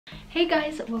Hey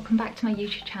guys, welcome back to my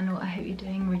YouTube channel. I hope you're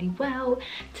doing really well.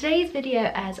 Today's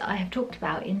video, as I have talked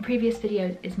about in previous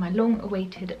videos, is my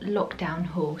long-awaited lockdown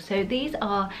haul. So these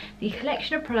are the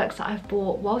collection of products that I've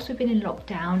bought whilst we've been in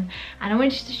lockdown, and I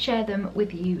wanted to share them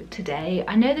with you today.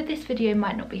 I know that this video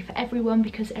might not be for everyone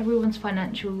because everyone's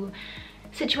financial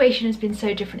situation has been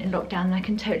so different in lockdown, and I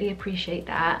can totally appreciate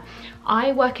that.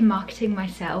 I work in marketing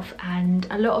myself, and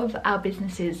a lot of our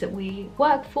businesses that we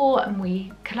work for and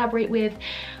we collaborate with,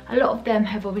 a lot of them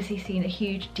have obviously seen a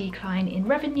huge decline in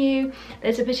revenue.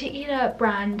 There's a particular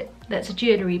brand that's a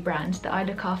jewellery brand that I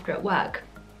look after at work.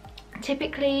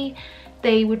 Typically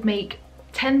they would make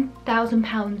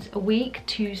 £10,000 a week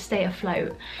to stay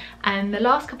afloat, and the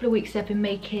last couple of weeks they've been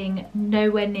making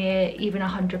nowhere near even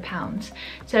 £100.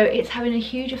 So it's having a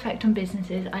huge effect on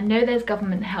businesses. I know there's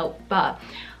government help, but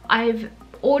I've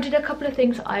ordered a couple of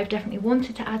things I've definitely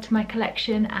wanted to add to my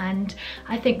collection, and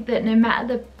I think that no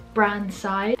matter the brand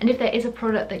side, and if there is a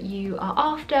product that you are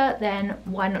after, then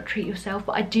why not treat yourself.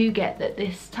 But I do get that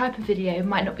this type of video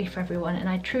might not be for everyone, and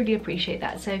I truly appreciate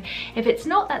that. So if it's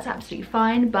not, that's absolutely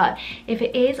fine, but if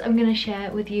it is, I'm going to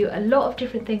share with you a lot of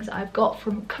different things I've got,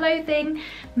 from clothing,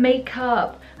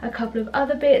 makeup, a couple of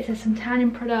other bits, there's some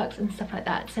tanning products and stuff like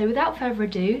that. So without further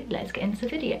ado, let's get into the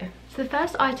video. So the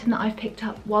first item that I've picked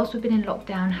up whilst we've been in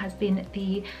lockdown has been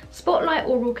the Spotlight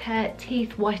Oral Care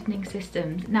Teeth Whitening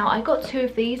Systems. Now I got two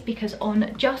of these because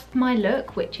on Just My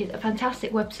Look, which is a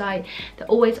fantastic website that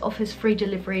always offers free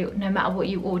delivery no matter what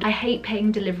you order. I hate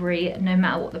paying delivery no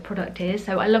matter what the product is,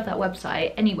 so I love that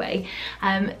website. Anyway,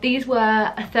 these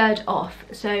were a third off.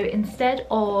 So instead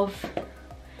of,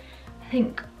 I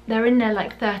think they're in there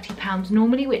like £30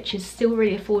 normally, which is still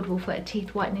really affordable for a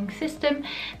teeth whitening system,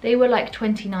 they were like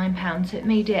 £29, so it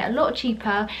made it a lot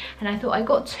cheaper. And I thought I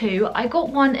got two. I got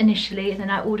one initially and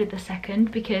then I ordered the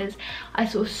second because I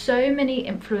saw so many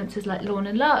influencers like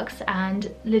Lorna Lux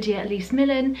and Lydia Elise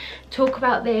Millen talk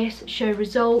about this, show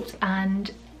results,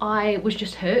 and I was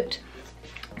just hooked.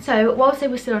 So whilst they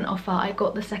were still on offer, I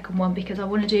got the second one because I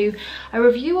want to do a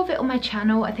review of it on my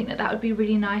channel. I think that that would be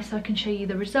really nice, so I can show you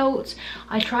the results.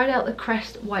 I tried out the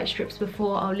Crest white strips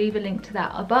before, I'll leave a link to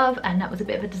that above, and that was a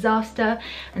bit of a disaster.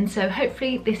 And so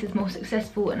hopefully this is more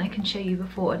successful and I can show you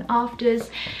before and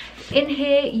afters. In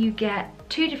here you get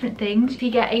two different things. You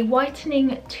get a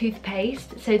whitening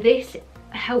toothpaste, so this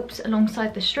helps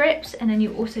alongside the strips, and then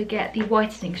you also get the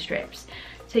whitening strips.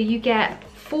 So you get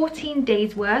 14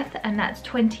 days worth, and that's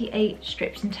 28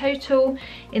 strips in total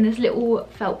in this little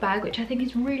felt bag, which I think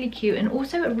is really cute and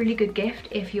also a really good gift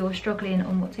if you're struggling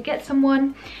on what to get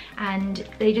someone. And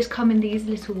they just come in these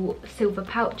little silver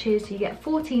pouches, so you get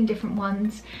 14 different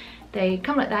ones. They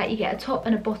come like that. You get a top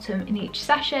and a bottom in each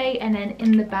sachet, and then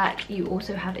in the back you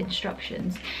also have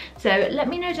instructions. So let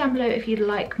me know down below if you'd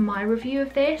like my review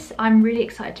of this. I'm really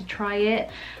excited to try it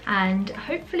and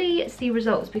hopefully see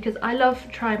results, because I love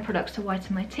trying products to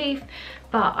whiten my teeth,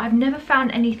 but I've never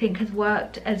found anything has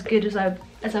worked as good as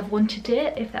I've wanted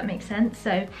it, if that makes sense.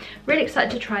 So really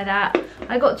excited to try that.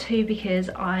 I got two because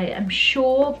I am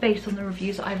sure, based on the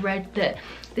reviews that I've read, that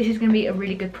this is going to be a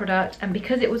really good product, and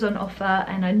because it was on offer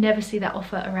and I never see that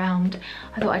offer around,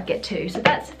 I thought I'd get two. So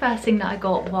that's the first thing that I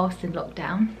got whilst in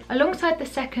lockdown. Alongside the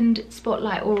second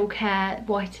Spotlight Oral Care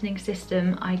Whitening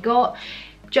System I got,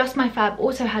 Just My Fab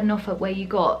also had an offer where you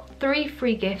got 3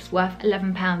 free gifts worth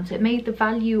 £11. It made the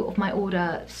value of my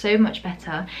order so much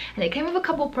better, and it came with a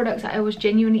couple of products that I was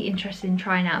genuinely interested in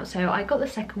trying out. So I got the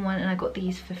second one and I got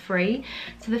these for free.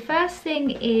 So the first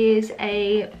thing is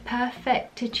a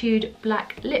Perfectitude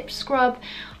Black Lip Scrub.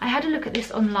 I had a look at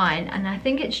this online, and I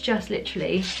think it's just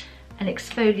literally an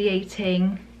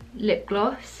exfoliating lip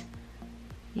gloss.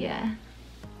 Yeah.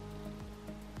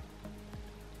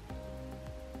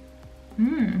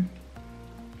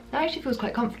 That actually feels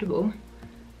quite comfortable.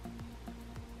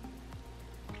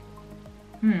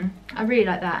 I really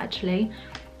like that actually.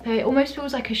 So it almost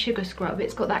feels like a sugar scrub.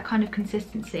 It's got that kind of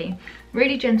consistency.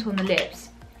 Really gentle on the lips.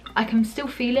 I can still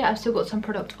feel it. I've still got some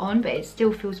product on, but it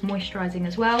still feels moisturising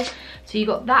as well. So you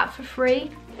got that for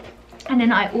free. And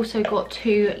then I also got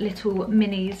two little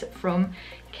minis from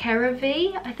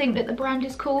CeraVe, I think that the brand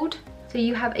is called. So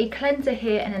you have a cleanser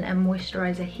here and then a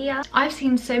moisturizer here. I've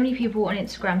seen so many people on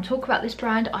Instagram talk about this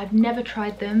brand. I've never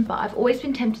tried them, but I've always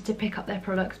been tempted to pick up their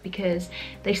products because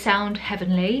they sound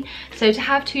heavenly. So to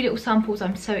have two little samples,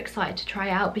 I'm so excited to try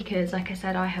out, because like I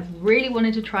said, I have really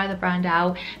wanted to try the brand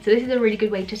out. So this is a really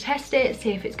good way to test it,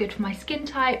 see if it's good for my skin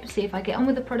type, see if I get on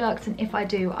with the products, and if I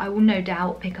do, I will no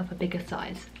doubt pick up a bigger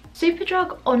size.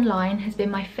 Superdrug online has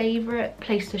been my favourite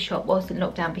place to shop whilst in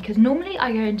lockdown, because normally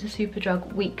I go into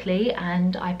Superdrug weekly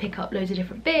and I pick up loads of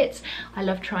different bits. I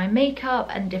love trying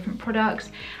makeup and different products,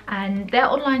 and their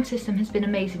online system has been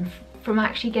amazing, from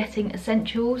actually getting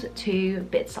essentials to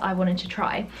bits that I wanted to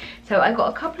try. So I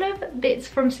got a couple of bits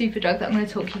from Superdrug that I'm going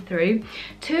to talk you through,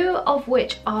 two of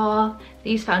which are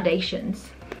these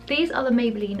foundations. These are the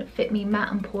Maybelline Fit Me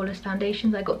Matte and Poreless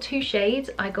foundations. I got two shades.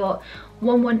 I got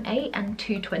 118 and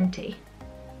 220.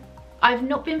 I've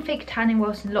not been fake tanning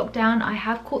whilst in lockdown. I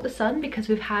have caught the sun because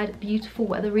we've had beautiful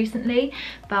weather recently,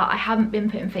 but I haven't been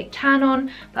putting fake tan on.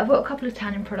 But I've got a couple of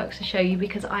tanning products to show you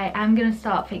because I am going to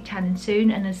start fake tanning soon,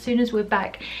 and as soon as we're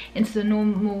back into the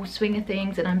normal swing of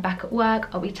things and I'm back at work,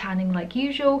 I'll be tanning like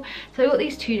usual. So I've got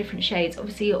these two different shades.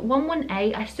 Obviously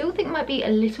 118 I still think might be a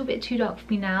little bit too dark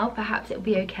for me now. Perhaps it'll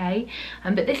be okay,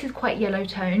 but this is quite yellow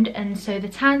toned, and so the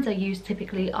tans I use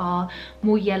typically are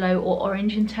more yellow or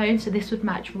orange in tone, so this would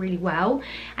match really well.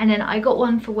 And then I got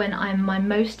one for when I'm my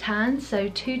most tan, so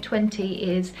 220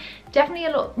 is definitely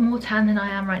a lot more tan than I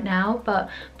am right now, but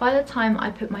by the time I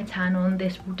put my tan on,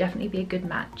 this will definitely be a good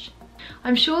match.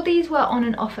 I'm sure these were on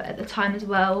an offer at the time as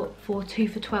well, for 2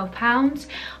 for £12.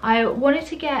 I wanted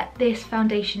to get this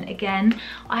foundation again.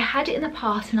 I had it in the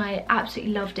past and I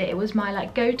absolutely loved it. It was my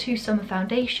like go-to summer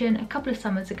foundation a couple of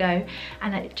summers ago,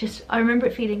 and I remember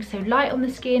it feeling so light on the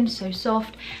skin, so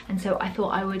soft, and so I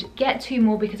thought I would get two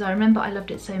more because I remember I loved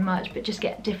it so much, but just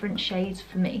get different shades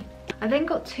for me. I then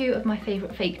got two of my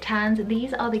favourite fake tans.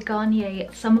 These are the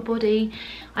Garnier Summer Body.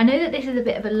 I know that this is a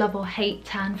bit of a love or hate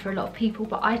tan for a lot of people,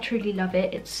 but I truly love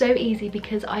it. It's so easy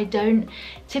because I don't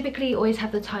typically always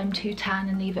have the time to tan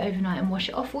and leave it overnight and wash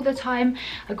it off all the time.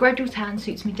 A gradual tan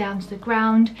suits me down to the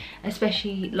ground,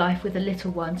 especially life with a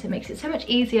little one, so it makes it so much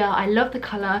easier. I love the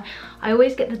colour. I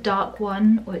always get the dark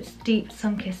one, or its deep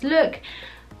sun-kissed look,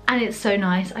 and it's so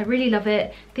nice. I really love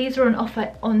it. These are on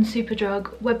offer on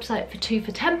Superdrug website for 2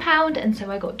 for £10, and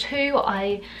so I got two.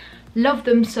 I love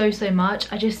them so much.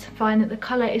 I just find that the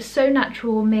colour is so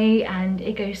natural on me, and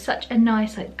it goes such a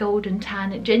nice like golden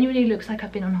tan. It genuinely looks like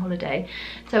I've been on holiday.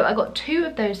 So I got two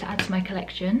of those to add to my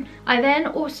collection. I then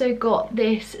also got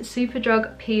this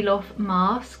Superdrug peel off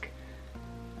mask.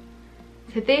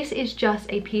 So this is just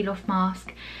a peel off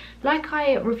mask like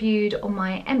I reviewed on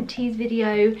my empties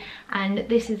video, and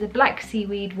this is a black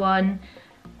seaweed one,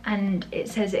 and it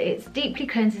says it deeply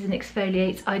cleanses and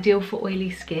exfoliates, ideal for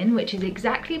oily skin, which is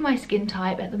exactly my skin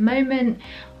type at the moment.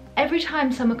 Every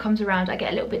time summer comes around I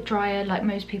get a little bit drier like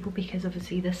most people because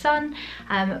obviously the sun,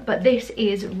 but this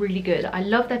is really good. I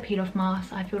love their peel off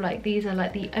masks. I feel like these are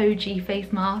like the OG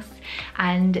face masks,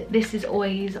 and this is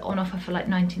always on offer for like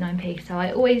 99p, so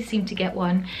I always seem to get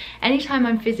one anytime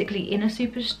I'm physically in a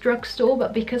Superdrug store.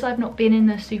 But because I've not been in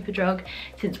a Superdrug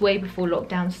since way before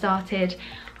lockdown started,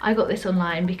 I got this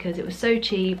online because it was so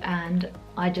cheap and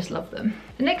I just love them.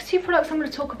 The next two products I'm going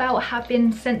to talk about have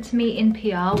been sent to me in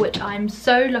PR, which I'm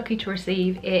so lucky to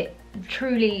receive. It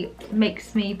truly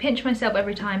makes me pinch myself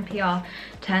every time PR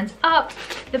turns up.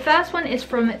 The first one is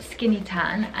from Skinny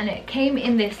Tan, and it came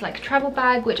in this like travel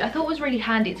bag, which I thought was really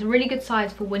handy. It's a really good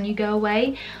size for when you go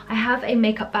away. I have a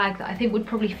makeup bag that I think would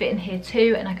probably fit in here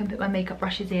too, and I can put my makeup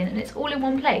brushes in, and it's all in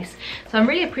one place, so I'm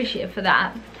really appreciative for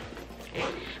that.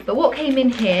 But what came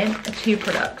in here are two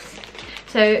products.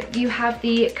 So you have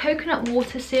the coconut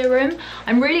water serum.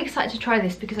 I'm really excited to try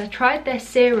this because I tried their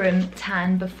serum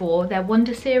tan before, their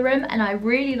Wonder Serum, and I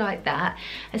really like that,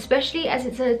 especially as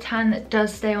it's a tan that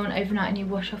does stay on overnight and you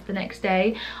wash off the next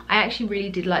day. I actually really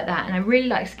did like that, and I really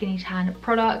like Skinny Tan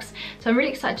products, so I'm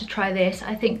really excited to try this.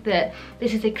 I think that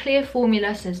this is a clear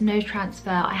formula, so there's no transfer.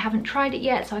 I haven't tried it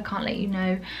yet, so I can't let you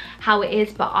know how it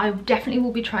is, but I definitely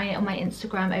will be trying it on my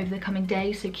Instagram over the coming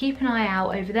days, so keep an eye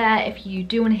out over there if you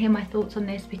do want to hear my thoughts on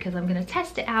this, because I'm going to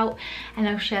test it out and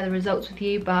I'll share the results with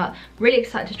you. But really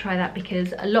excited to try that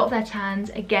because a lot of their tans,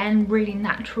 again, really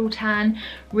natural tan,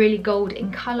 really gold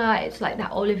in colour. It's like that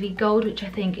olivey gold, which I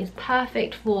think is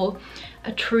perfect for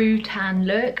a true tan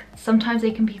look. Sometimes they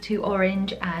can be too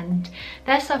orange, and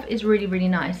their stuff is really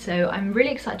nice, so I'm really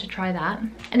excited to try that.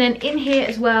 And then in here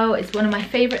as well is one of my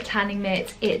favourite tanning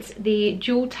mitts. It's the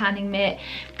dual tanning mitt.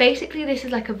 Basically this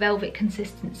is like a velvet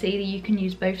consistency that you can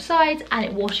use both sides, and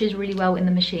it washes really well in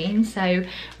the machine, so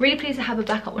really pleased to have a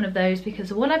backup one of those because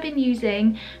the one I've been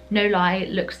using, no lie,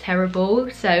 looks terrible,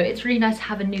 so it's really nice to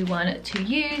have a new one to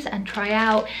use and try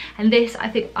out. And this I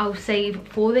think I'll save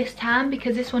for this tan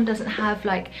because this one doesn't have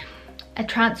like a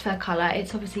transfer colour.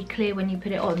 It's obviously clear when you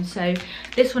put it on, so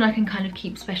this one I can kind of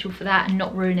keep special for that and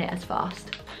not ruin it as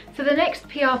fast. So For the next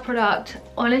PR product,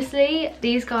 honestly,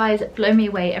 these guys blow me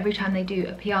away every time they do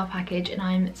a PR package, and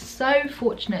I'm so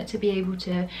fortunate to be able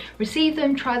to receive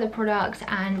them, try the products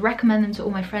and recommend them to all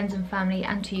my friends and family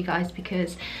and to you guys,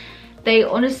 because they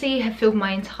honestly have filled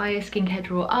my entire skincare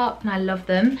drawer up and I love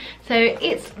them. So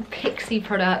it's Pixi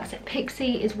products.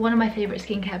 Pixi is one of my favorite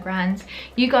skincare brands.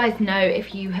 You guys know,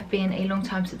 if you have been a long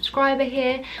time subscriber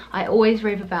here, I always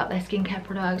rave about their skincare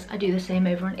products. I do the same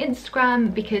over on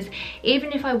Instagram, because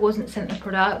even if I wasn't sent the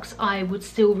products, I would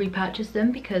still repurchase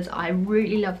them because I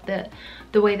really love the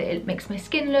way that it makes my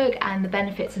skin look and the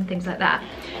benefits and things like that.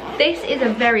 This is a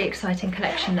very exciting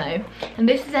collection though, and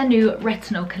this is their new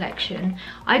retinol collection.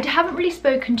 I haven't really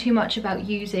spoken too much about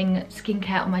using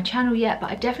skincare on my channel yet, but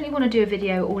I definitely want to do a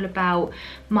video all about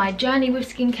my journey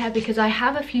with skincare, because I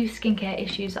have a few skincare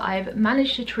issues that I've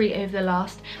managed to treat over the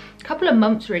last couple of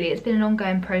months really. It's been an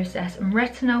ongoing process, and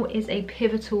retinol is a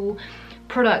pivotal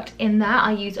product in that.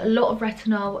 I use a lot of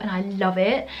retinol and I love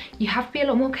it. You have to be a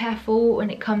lot more careful when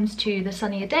it comes to the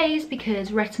sunnier days,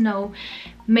 because retinol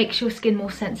makes your skin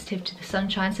more sensitive to the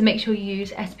sunshine, so make sure you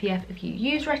use SPF if you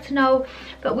use retinol.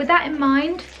 But with that in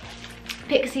mind,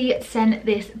 Pixi sent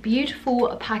this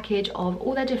beautiful package of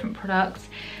all their different products,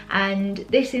 and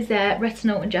this is their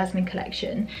retinol and jasmine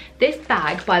collection. This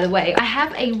bag, by the way, I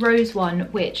have a rose one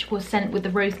which was sent with the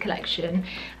rose collection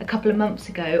a couple of months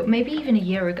ago, maybe even a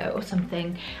year ago or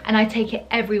something, and I take it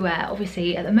everywhere.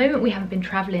 Obviously at the moment we haven't been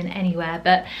traveling anywhere,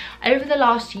 but over the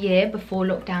last year before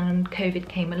lockdown and COVID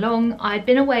came along, I'd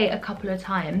been away a couple of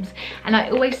times, and I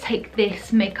always take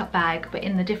this makeup bag but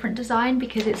in the different design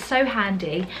because it's so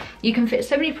handy. You can fit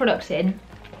so many products in,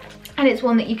 and it's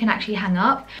one that you can actually hang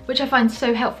up, which I find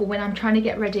so helpful when I'm trying to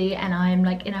get ready and I'm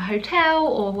like in a hotel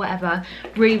or whatever.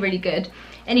 Really good.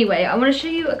 Anyway, I want to show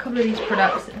you a couple of these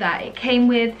products that it came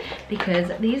with,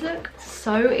 because these look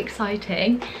so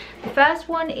exciting. The first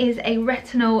one is a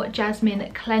retinol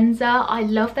jasmine cleanser. I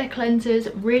love their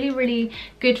cleansers. Really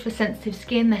good for sensitive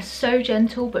skin. They're so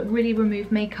gentle but really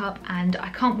remove makeup, and I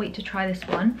can't wait to try this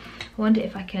one. I wonder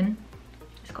if I can,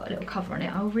 it's got a little cover on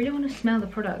it. I really want to smell the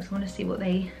products. I want to see what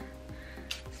they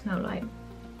smell like.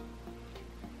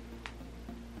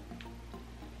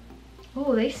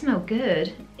 Oh, they smell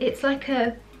good. It's like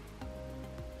a,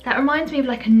 that reminds me of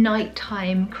like a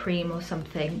nighttime cream or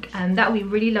something, and that would be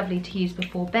really lovely to use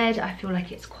before bed. I feel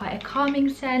like it's quite a calming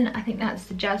scent. I think that's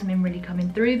the jasmine really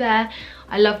coming through there.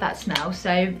 I love that smell.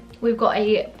 So we've got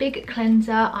a big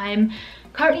cleanser. I'm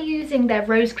currently using their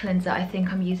rose cleanser, I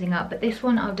think I'm using up, but this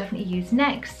one I'll definitely use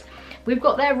next. We've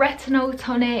got their retinol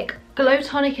tonic. Glow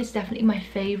tonic is definitely my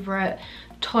favorite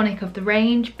tonic of the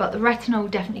range, but the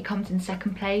retinol definitely comes in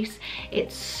second place.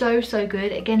 It's so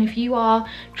good. Again, if you are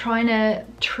trying to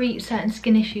treat certain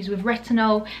skin issues with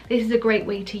retinol, this is a great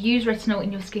way to use retinol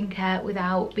in your skincare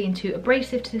without being too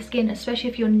abrasive to the skin,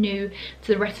 especially if you're new to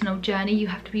the retinol journey. You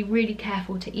have to be really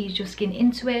careful to ease your skin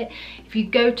into it. If you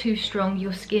go too strong,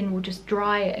 your skin will just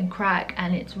dry and crack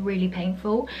and it's really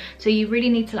painful, so you really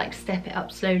need to like step it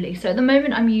up slowly. So at the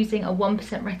moment I'm using a 1%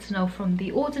 retinol from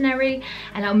The Ordinary,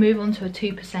 and I'll move on to a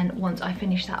 2% once I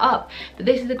finish that up. But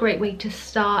this is a great way to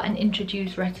start and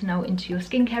introduce retinol into your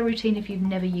skincare routine if you've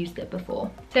never used it before.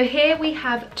 So here we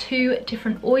have two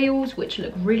different oils which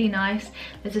look really nice.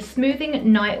 There's a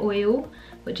smoothing night oil,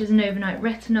 which is an overnight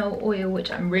retinol oil,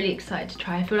 which I'm really excited to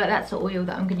try. I feel like that's the oil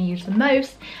that I'm going to use the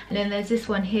most. And then there's this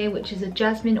one here, which is a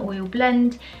jasmine oil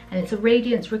blend, and it's a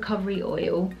radiance recovery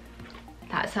oil.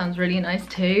 That sounds really nice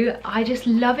too. I just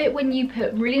love it when you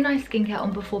put really nice skincare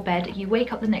on before bed. You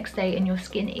wake up the next day and your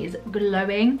skin is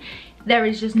glowing. There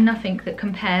is just nothing that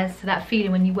compares to that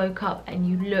feeling when you woke up and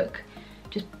you look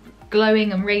just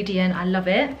glowing and radiant. I love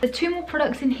it. There's two more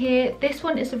products in here. This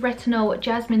one is a retinol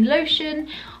jasmine lotion.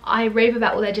 I rave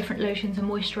about all their different lotions and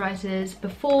moisturizers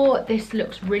before. This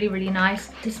looks really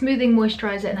nice. It's a smoothing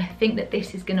moisturizer, and I think that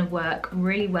this is gonna work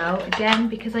really well. Again,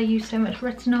 because I use so much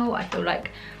retinol, I feel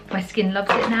like my skin loves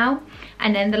it now.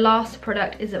 And then the last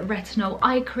product is a retinol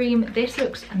eye cream. This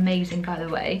looks amazing, by the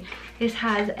way. This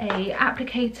has a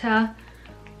applicator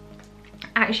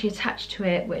actually attached to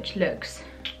it, which looks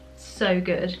so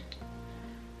good.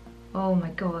 Oh my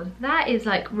god, that is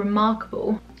like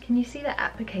remarkable. Can you see the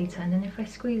applicator? And then if I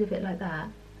squeeze a bit like that,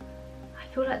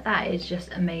 I feel like that is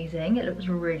just amazing. It looks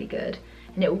really good,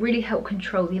 and it will really help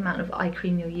control the amount of eye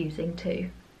cream you're using too.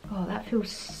 Oh, that feels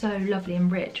so lovely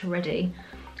and rich already.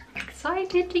 I'm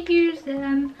excited to use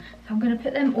them. So I'm going to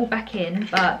put them all back in,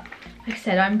 but Like I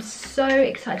said, I'm so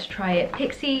excited to try it.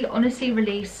 Pixi honestly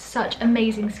released such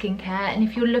amazing skincare, and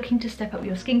if you're looking to step up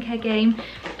your skincare game,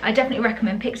 I definitely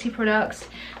recommend Pixi products.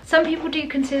 Some people do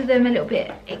consider them a little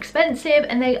bit expensive,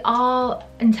 and they are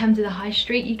in terms of the high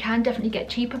street. You can definitely get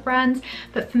cheaper brands,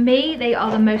 but for me they are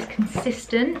the most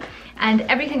consistent, and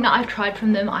everything that I've tried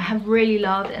from them I have really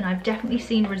loved, and I've definitely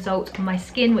seen results on my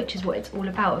skin, which is what it's all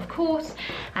about, of course.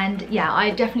 And yeah,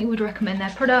 I definitely would recommend their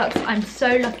products. I'm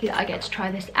so lucky that I get to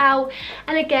try this out,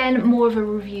 and again, more of a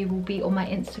review will be on my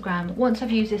Instagram once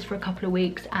I've used this for a couple of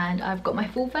weeks and I've got my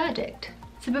full verdict.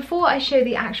 So before I show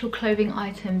the actual clothing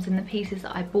items and the pieces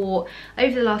that I bought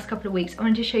over the last couple of weeks, I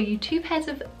wanted to show you 2 pairs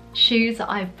of shoes that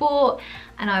I've bought,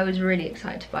 and I was really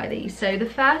excited to buy these. So the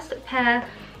first pair,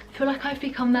 I feel like I've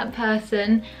become that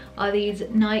person, are these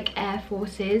Nike Air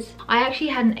Forces. I actually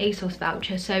had an ASOS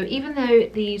voucher, so even though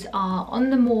these are on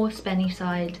the more spenny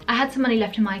side, I had some money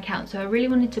left in my account, so I really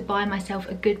wanted to buy myself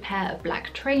a good pair of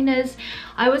black trainers.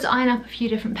 I was eyeing up a few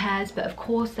different pairs, but of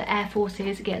course the Air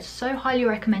Forces get so highly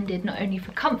recommended, not only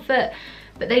for comfort,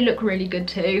 but they look really good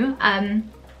too.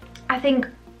 I think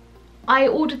I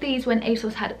ordered these when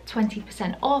ASOS had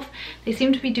 20% off. They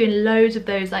seem to be doing loads of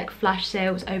those like flash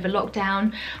sales over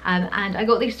lockdown, and I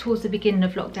got these towards the beginning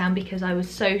of lockdown because I was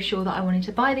so sure that I wanted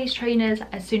to buy these trainers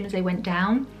as soon as they went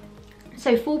down.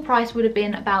 So full price would have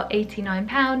been about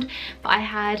 £89, but I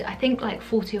had, I think, like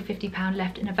 £40 or £50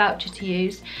 left in a voucher to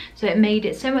use, so it made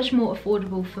it so much more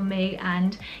affordable for me.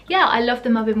 And yeah, I love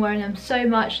them. I've been wearing them so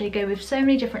much. They go with so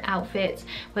many different outfits,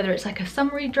 whether it's like a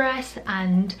summery dress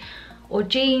or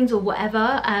jeans or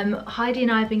whatever. Heidi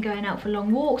and I have been going out for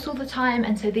long walks all the time,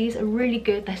 and so these are really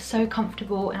good. They're so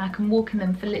comfortable, and I can walk in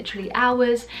them for literally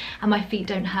hours and my feet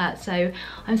don't hurt. So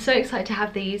I'm so excited to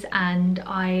have these, and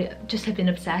I just have been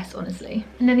obsessed, honestly.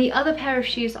 And then the other pair of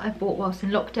shoes that I bought whilst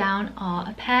in lockdown are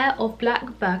a pair of black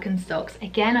Birkenstocks.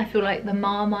 Again, I feel like the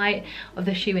Marmite of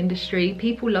the shoe industry.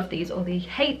 People love these or they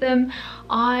hate them.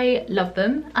 I love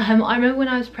them. I remember when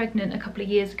I was pregnant a couple of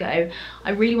years ago,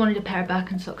 I really wanted a pair of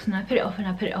Birkenstocks, and I put it off and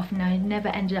I put it off, and I never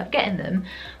ended up getting them.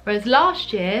 Whereas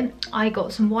last year I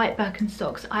got some white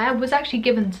Birkenstocks. I was actually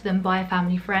given to them by a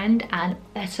family friend, and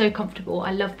they're so comfortable.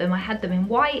 I love them. I had them in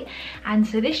white, and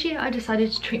so this year I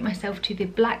decided to treat myself to the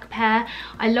black pair.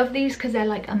 I love these because they're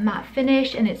like a matte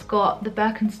finish, and it's got the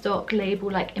Birkenstock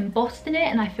label like embossed in it,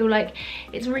 and I feel like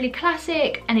it's really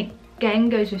classic, and it again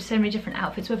goes with so many different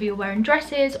outfits, whether you're wearing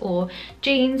dresses or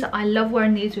jeans. I love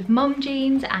wearing these with mum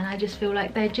jeans, and I just feel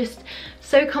like they're just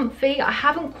so comfy. I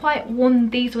haven't quite worn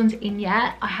these ones in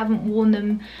yet. I haven't worn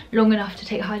them long enough to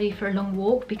take Heidi for a long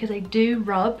walk, because they do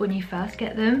rub when you first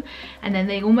get them, and then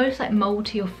they almost like mold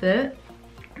to your foot.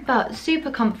 But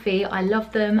super comfy. I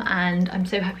love them, and I'm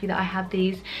so happy that I have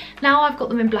these. Now I've got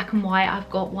them in black and white. I've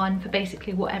got one for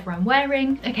basically whatever I'm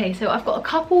wearing. Okay, so I've got a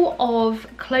couple of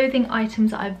clothing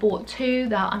items that I've bought too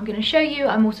that I'm going to show you.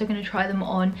 I'm also going to try them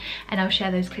on, and I'll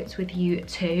share those clips with you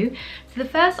too. So the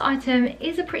first item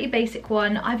is a pretty basic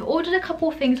one. I've ordered a couple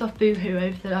of things off Boohoo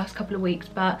over the last couple of weeks,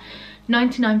 but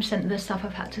 99% of the stuff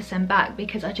I've had to send back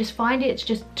because I just find it's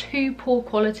just too poor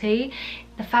quality.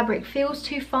 The fabric feels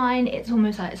too fine. It's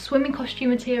almost like a swimming costume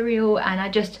material, and I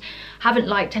just haven't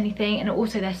liked anything. And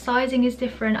also their sizing is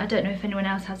different. I don't know if anyone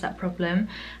else has that problem,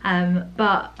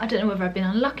 but I don't know whether I've been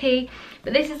unlucky.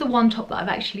 But this is the one top that I've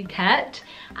actually kept,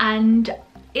 and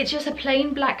it's just a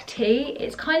plain black tee.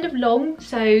 It's kind of long,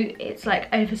 so it's like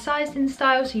oversized in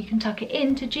style, so you can tuck it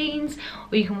into jeans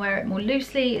or you can wear it more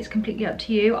loosely. It's completely up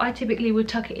to you. I typically would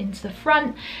tuck it into the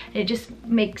front, and it just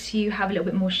makes you have a little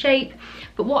bit more shape.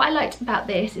 But what I liked about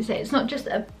this is that it's not just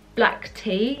a black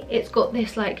tee, it's got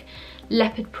this like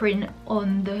leopard print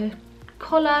on the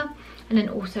collar, and then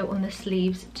also on the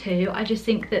sleeves too. I just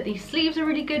think that these sleeves are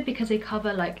really good because they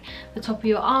cover like the top of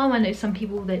your arm. I know some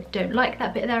people that don't like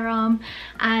that bit of their arm,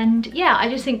 and yeah, I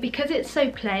just think because it's so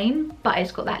plain but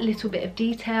it's got that little bit of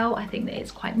detail, I think that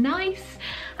it's quite nice.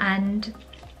 And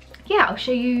yeah, I'll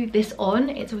show you this on.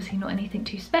 It's obviously not anything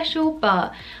too special,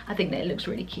 but I think that it looks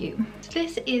really cute. So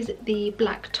this is the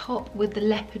black top with the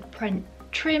leopard print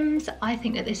trims. I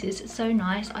think that this is so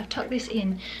nice. I've tucked this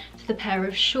in to the pair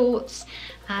of shorts,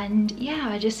 and yeah,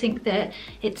 I just think that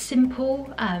it's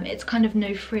simple. It's kind of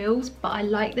no frills, but I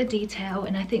like the detail,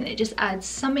 and I think that it just adds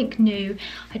something new.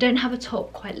 I don't have a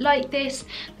top quite like this.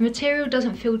 The material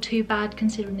doesn't feel too bad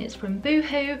considering it's from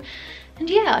Boohoo, and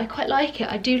yeah, I quite like it.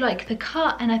 I do like the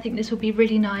cut, and I think this will be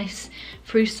really nice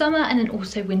through summer and then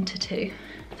also winter too.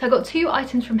 So I got 2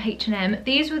 items from H&M.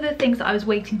 These were the things that I was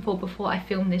waiting for before I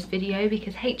filmed this video,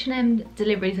 because H&M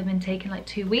deliveries have been taking like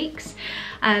 2 weeks.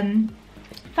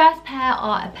 First pair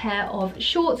are a pair of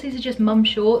shorts. These are just mum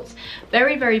shorts,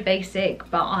 very, very basic,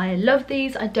 but I love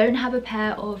these. I don't have a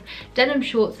pair of denim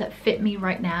shorts that fit me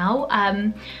right now.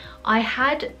 I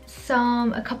had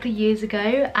some a couple of years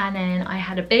ago, and then I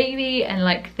had a baby, and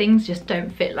like things just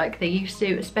don't fit like they used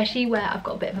to, especially where I've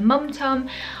got a bit of a mum tum.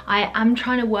 I am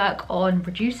trying to work on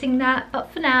reducing that,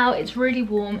 but for now it's really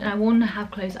warm and I want to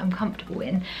have clothes I'm comfortable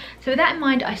in. So with that in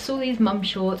mind, I saw these mum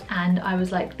shorts and I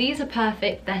was like, these are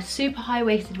perfect. They're super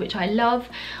high-waisted, which I love.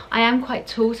 I am quite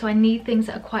tall, so I need things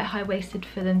that are quite high-waisted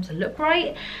for them to look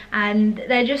right, and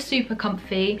they're just super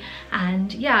comfy.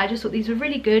 And yeah, I just thought these were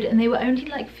really good, and they were only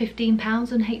like £15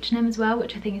 on H&M as well,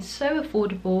 which I think is so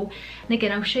affordable. And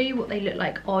again, I'll show you what they look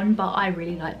like on, but I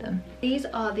really like them. These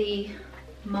are the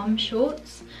mum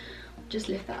shorts. Just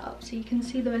lift that up so you can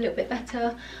see them a little bit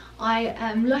better. I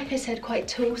am, like I said, quite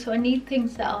tall, so I need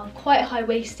things that are quite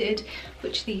high-waisted,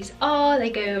 which these are. They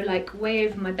go like way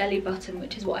over my belly button,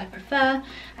 which is what I prefer,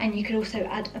 and you can also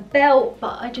add a belt,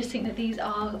 but I just think that these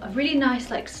are a really nice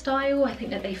like style. I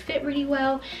think that they fit really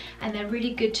well, and they're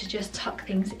really good to just tuck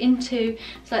things into.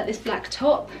 So like this black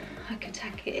top, I could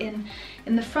tuck it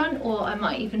in the front, or I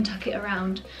might even tuck it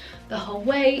around the whole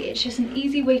way. It's just an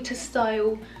easy way to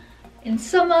style in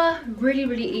summer, really,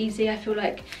 really easy. I feel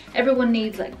like everyone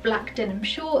needs like black denim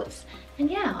shorts, and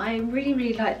yeah, I really,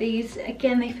 really like these.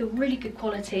 Again, they feel really good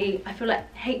quality. I feel like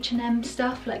H&M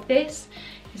stuff like this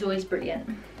is always brilliant.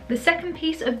 The second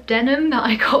piece of denim that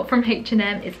I got from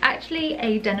H&M is actually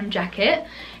a denim jacket.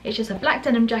 It's just a black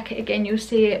denim jacket. Again, you'll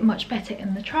see it much better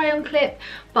in the try on clip,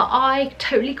 but I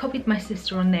totally copied my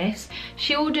sister on this.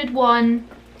 She ordered one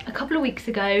a couple of weeks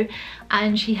ago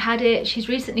and she had it. She's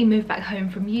recently moved back home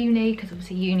from uni, because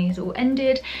obviously uni has all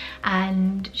ended,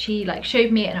 and she like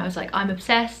showed me it and I was like, I'm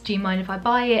obsessed, do you mind if I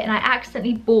buy it? And I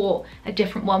accidentally bought a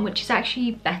different one, which is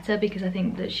actually better because I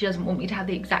think that she doesn't want me to have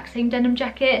the exact same denim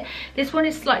jacket. This one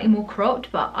is slightly more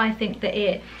cropped, but I think that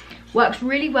it works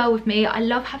really well with me. I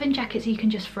love having jackets you can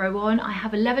just throw on. I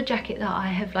have a leather jacket that I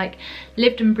have like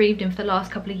lived and breathed in for the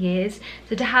last couple of years,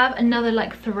 so to have another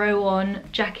like throw on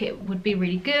jacket would be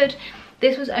really good.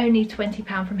 This was only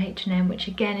 £20 from H&M, which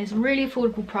again is a really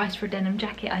affordable price for a denim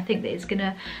jacket. I think that it's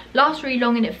gonna last really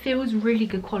long and it feels really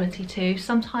good quality too.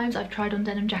 Sometimes I've tried on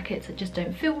denim jackets that just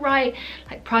don't feel right,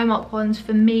 like Primark ones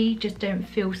for me just don't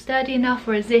feel sturdy enough,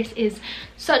 whereas this is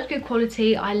such good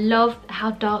quality. I love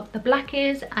how dark the black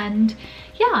is, and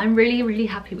yeah, I'm really, really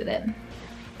happy with it.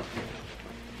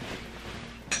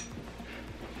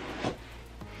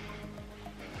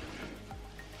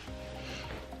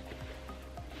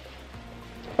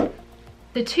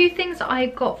 The two things I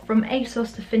got from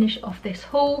ASOS to finish off this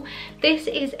haul. This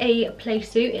is a play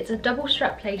suit. It's a double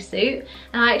strap play suit,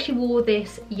 and I actually wore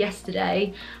this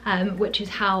yesterday, which is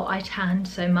how I tanned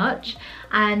so much.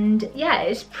 And yeah,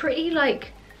 it's pretty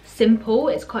like simple.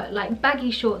 It's quite like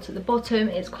baggy shorts at the bottom.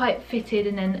 It's quite fitted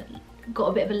and then got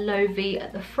a bit of a low V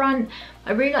at the front.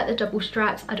 I really like the double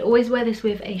straps. I'd always wear this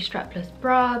with a strapless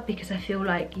bra because I feel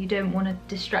like you don't want to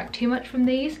distract too much from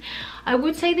these. I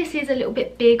would say this is a little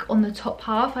bit big on the top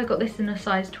half. I got this in a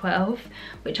size 12,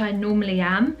 which I normally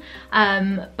am,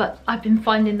 but I've been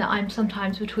finding that I'm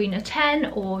sometimes between a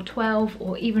 10 or 12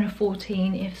 or even a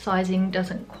 14 if sizing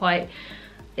isn't quite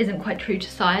true to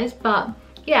size. But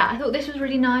yeah, I thought this was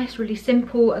really nice, really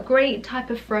simple, a great type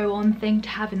of throw on thing to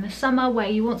have in the summer where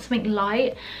you want something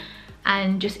light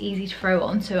and just easy to throw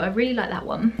on, so I really like that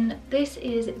one. And this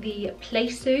is the play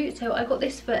suit. So I got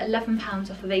this for £11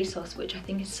 off of ASOS, which I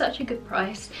think is such a good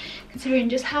price considering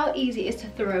just how easy it is to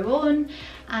throw on.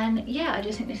 And yeah, I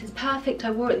just think this is perfect.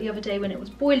 I wore it the other day when it was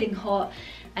boiling hot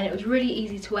and it was really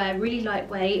easy to wear, really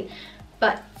lightweight,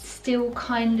 but still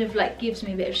kind of like gives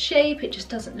me a bit of shape. It just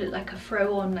doesn't look like a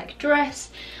throw on like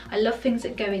dress. I love things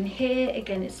that go in here.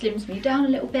 Again, it slims me down a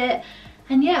little bit.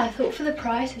 And yeah, I thought for the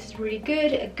price this is really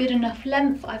good, a good enough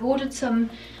length. I've ordered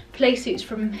some play suits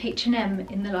from H&M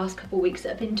in the last couple of weeks that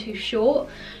have been too short,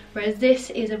 whereas this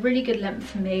is a really good length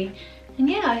for me. And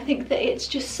yeah, I think that it's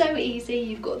just so easy.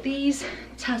 You've got these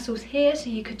tassels here so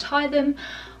you could tie them.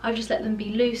 I've just let them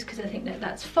be loose because I think that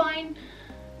that's fine.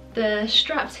 The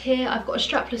straps here, I've got a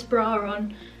strapless bra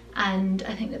on and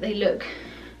I think that they look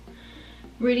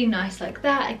really nice like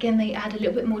that. Again, they add a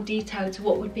little bit more detail to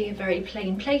what would be a very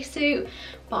plain play suit,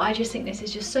 but I just think this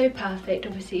is just so perfect.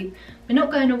 Obviously, we're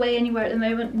not going away anywhere at the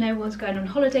moment, no one's going on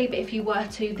holiday, but if you were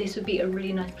to, this would be a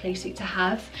really nice play suit to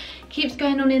have. Keeps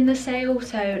going on in the sale,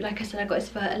 so like I said, I got this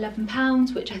for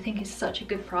 £11, which I think is such a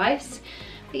good price.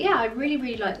 But yeah, I really,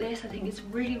 really like this. I think it's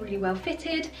really, really well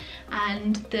fitted,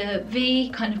 and the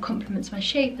V kind of complements my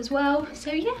shape as well,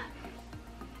 so yeah.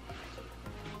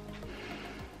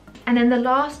 And then the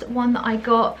last one that I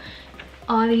got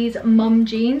are these mum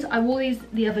jeans. I wore these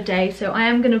the other day, so I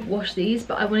am going to wash these,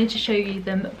 but I wanted to show you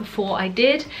them before I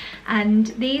did. And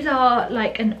these are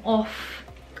like an off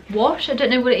wash. I don't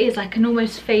know what it is, like an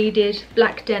almost faded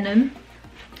black denim.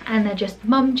 And they're just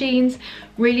mum jeans,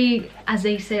 really, as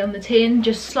they say on the tin,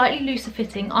 just slightly looser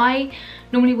fitting. I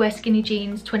normally wear skinny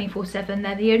jeans 24/7.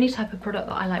 They're the only type of product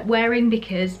that I like wearing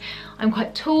because I'm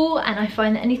quite tall, and I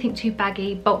find that anything too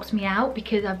baggy bulks me out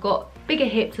because I've got bigger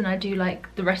hips than I do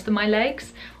like the rest of my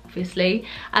legs, obviously.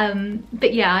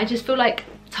 But yeah, I just feel like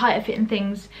tighter fitting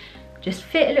things just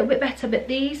fit a little bit better. But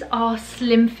these are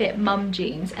slim fit mum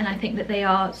jeans, and I think that they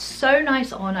are so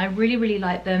nice on. I really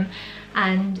like them.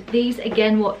 And these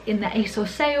again were in the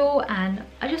ASOS sale, and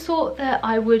I just thought that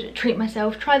I would treat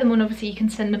myself, try them on. Obviously you can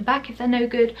send them back if they're no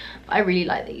good, but I really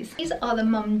like these. These are the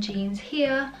mum jeans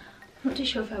here. I'm not too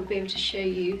sure if I'll be able to show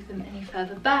you them any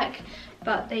further back,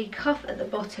 but they cuff at the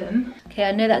bottom. Okay,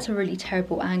 I know that's a really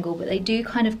terrible angle, but they do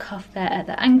kind of cuff there at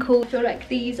the ankle. I feel like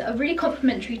these are really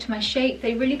complementary to my shape.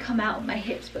 They really come out of my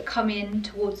hips but come in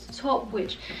towards the top,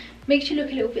 which makes you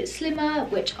look a little bit slimmer,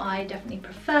 which I definitely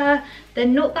prefer. They're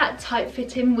not that tight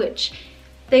fitting, which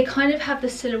they kind of have the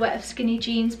silhouette of skinny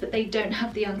jeans, but they don't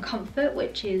have the uncomfort,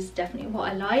 which is definitely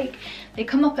what I like. They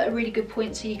come up at a really good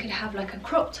point, so you could have like a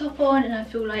crop top on, and I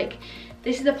feel like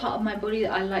this is the part of my body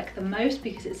that I like the most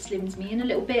because it slims me in a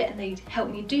little bit, and they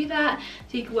help me do that.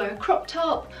 So you could wear a crop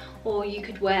top, or you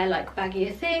could wear like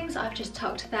baggier things. I've just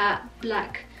tucked that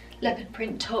black leopard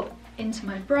print top into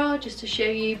my bra just to show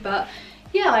you, but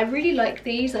yeah, I really like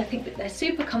these. I think that they're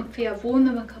super comfy. I've worn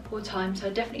them a couple of times, so I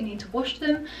definitely need to wash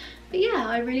them. But yeah,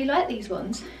 I really like these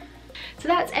ones. So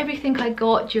that's everything I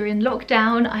got during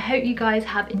lockdown. I hope you guys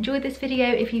have enjoyed this video.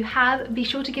 If you have, be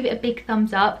sure to give it a big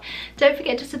thumbs up. Don't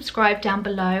forget to subscribe down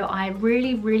below. I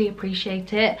really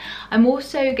appreciate it. I'm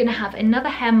also going to have another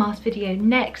hair mask video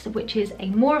next, which is a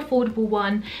more affordable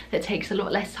one that takes a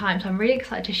lot less time. So I'm really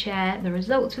excited to share the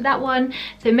results with that one.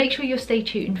 So make sure you'll stay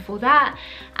tuned for that.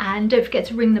 And don't forget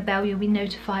to ring the bell. You'll be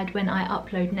notified when I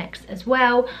upload next as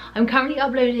well. I'm currently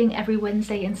uploading every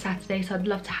Wednesday and Saturday, so I'd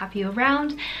love to have you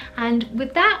around. And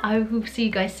with that, I will see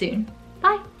you guys soon.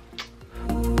 Bye.